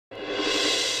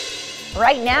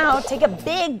Right now, take a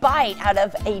big bite out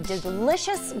of a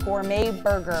delicious gourmet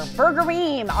burger.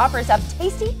 Burgerim offers up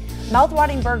tasty,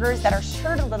 mouth-watering burgers that are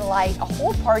sure to delight a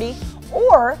whole party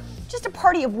or just a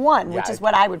party of one, which is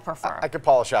what I would prefer. I could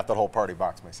polish out that whole party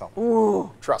box myself.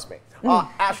 Ooh. Trust me.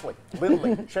 Ashley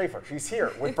Lindley Schaefer, she's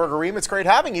here with Burgerim. It's great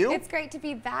having you. It's great to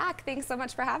be back. Thanks so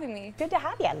much for having me. Good to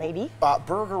have you, lady.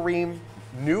 Burgerim,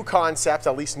 new concept,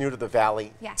 at least new to the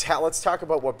Valley. Yeah. Let's talk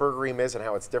about what Burgerim is and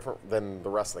how it's different than the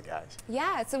rest of the guys.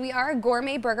 Yeah, so we are a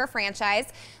gourmet burger franchise.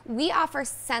 We offer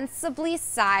sensibly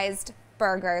sized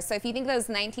burgers. So if you think of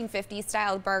those 1950s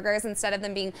style burgers, instead of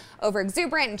them being over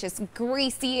exuberant and just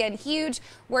greasy and huge,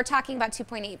 we're talking about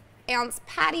 2.8-ounce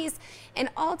patties in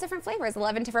all different flavors,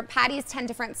 11 different patties, 10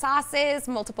 different sauces,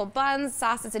 multiple buns,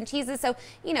 sauces and cheeses. So,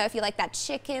 you know, if you like that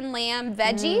chicken, lamb,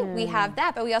 veggie, we have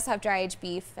that, but we also have dry aged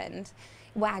beef and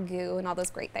Wagyu and all those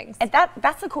great things. And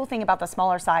that's the cool thing about the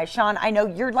smaller size. Sean, I know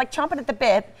you're like chomping at the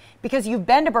bit because you've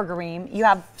been to Burgerim, you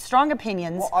have strong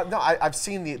opinions. Well, no, I've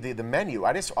seen the menu.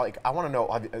 I just I want to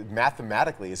know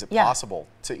mathematically, is it possible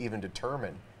to even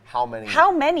determine how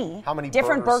many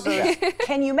different burgers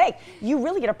can you make? You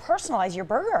really get to personalize your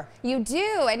burger. You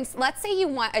do, and let's say you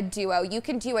want a duo. You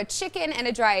can do a chicken and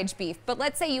a dry aged beef, but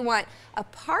let's say you want a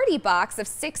party box of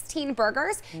 16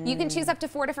 burgers. You can choose up to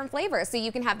 4 different flavors. So you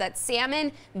can have that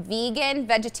salmon, vegan,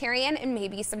 vegetarian, and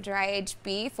maybe some dry aged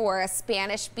beef or a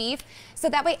Spanish beef. So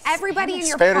that way everybody in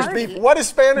your Spanish party. beef? What is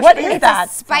Spanish What beef? is that?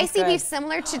 It's a spicy beef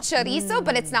similar to chorizo,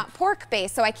 but it's not pork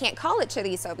based, so I can't call it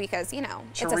chorizo because, you know,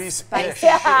 it's a spicy.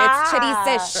 It's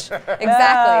chorizo-ish.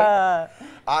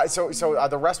 Exactly. So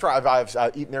the restaurant,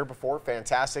 I've eaten there before,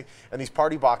 fantastic. And these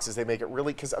party boxes, they make it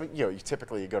really, because I mean, you know,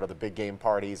 typically you go to the big game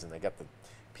parties and they get the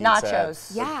pizza,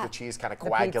 nachos. the cheese kind of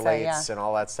coagulates and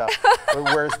all that stuff.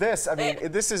 Whereas this, I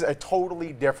mean, this is a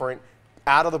totally different,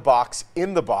 out of the box,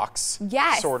 in the box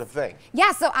sort of thing.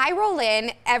 Yeah, so I roll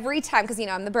in every time, because you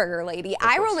know I'm the burger lady.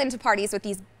 I roll into parties with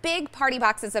these big party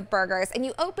boxes of burgers, and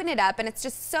you open it up and it's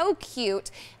just so cute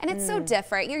and it's so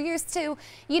different. You're used to,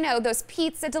 you know, those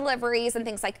pizza deliveries and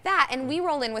things like that, and we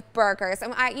roll in with burgers.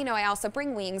 And I also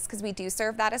bring wings because we do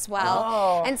serve that as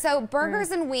well. And so burgers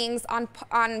and wings on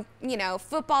you know,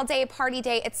 football day, party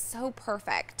day, it's so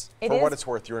perfect. For what it's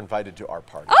worth, you're invited to our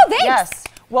party. Oh, thanks. Yes.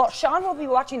 Well, Sean will be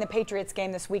watching the Patriots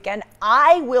game this weekend.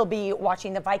 I will be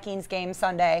watching the Vikings game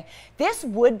Sunday. This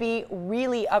would be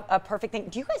really a perfect thing.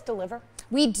 Do you guys deliver?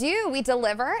 We do. We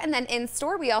deliver, and then in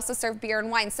store we also serve beer and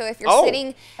wine. So if you're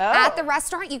sitting at the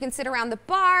restaurant, you can sit around the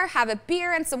bar, have a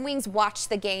beer and some wings, watch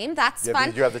the game. That's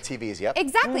fun. You have the TVs, yep.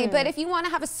 Exactly. But if you want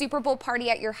to have a Super Bowl party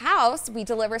at your house, we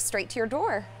deliver straight to your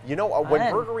door. You know, when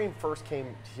Burgerim first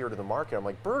came here to the market, I'm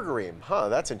like, Burgerim, huh,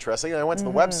 that's interesting. And I went to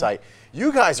the website.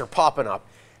 You guys are popping up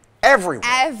everywhere.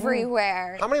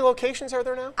 Everywhere. How many locations are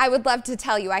there now? I would love to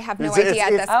tell you. I have no idea at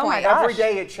this point. Oh my gosh. Every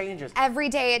day it changes. Every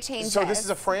day it changes. So this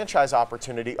is a franchise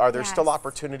opportunity. Are there still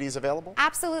opportunities available?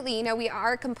 Absolutely. You know, we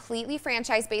are completely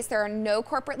franchise based. There are no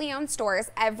corporately owned stores.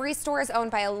 Every store is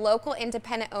owned by a local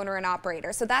independent owner and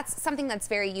operator. So that's something that's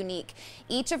very unique.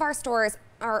 Each of our stores,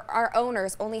 our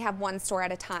owners only have one store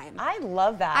at a time. I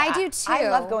love that. I do too. I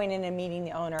love going in and meeting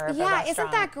the owner of a restaurant.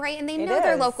 Isn't that great? And they know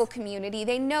their local community.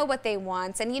 They know what they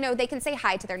want. And, you know, they can say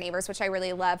hi to their neighbors, which I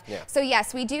really love. Yeah. So,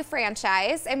 yes, we do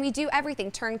franchise and we do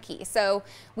everything turnkey. So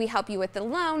we help you with the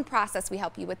loan process. We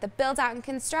help you with the build out and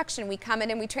construction. We come in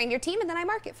and we train your team and then I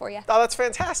market for you. Oh, that's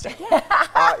fantastic.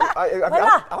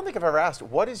 I don't think I've ever asked,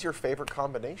 what is your favorite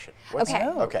combination? Okay,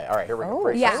 all right, here we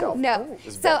go.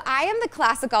 So I am the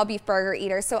classic all beef burger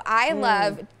eater. So I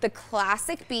love the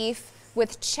classic beef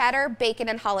with cheddar, bacon,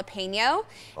 and jalapeno.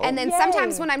 And then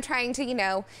sometimes when I'm trying to, you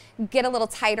know, get a little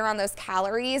tighter on those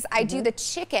calories, I do the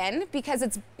chicken because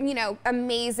it's, you know,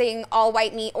 amazing all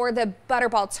white meat, or the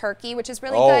butterball turkey, which is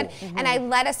really good. And I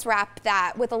lettuce wrap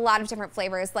that with a lot of different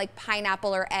flavors like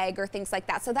pineapple or egg or things like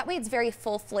that. So that way it's very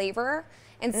full flavor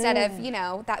instead of, you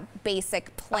know, that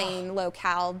basic plain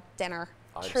low-cal dinner.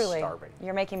 I'm Truly, starving.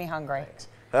 You're making me hungry. Thanks.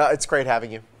 It's great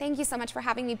having you. Thank you so much for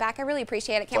having me back. I really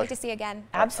appreciate it. Can't wait to see you again.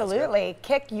 Absolutely.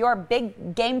 Kick your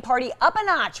big game party up a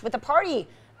notch with a party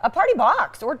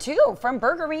box or 2 from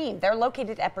Burgerim. They're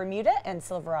located at Bermuda and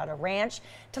Silverado Ranch.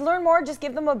 To learn more, just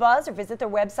give them a buzz or visit their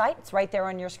website. It's right there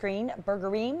on your screen.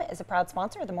 Burgerim is a proud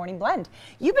sponsor of the Morning Blend.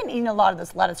 You've been eating a lot of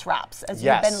this lettuce wraps as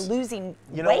you've been losing weight.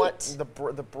 You know what? The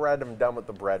bread, I'm done with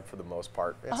the bread for the most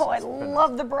part. I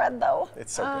love the bread though.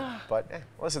 It's so good. But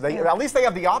listen, at least they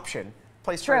have the option.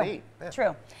 Place to eat.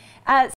 True.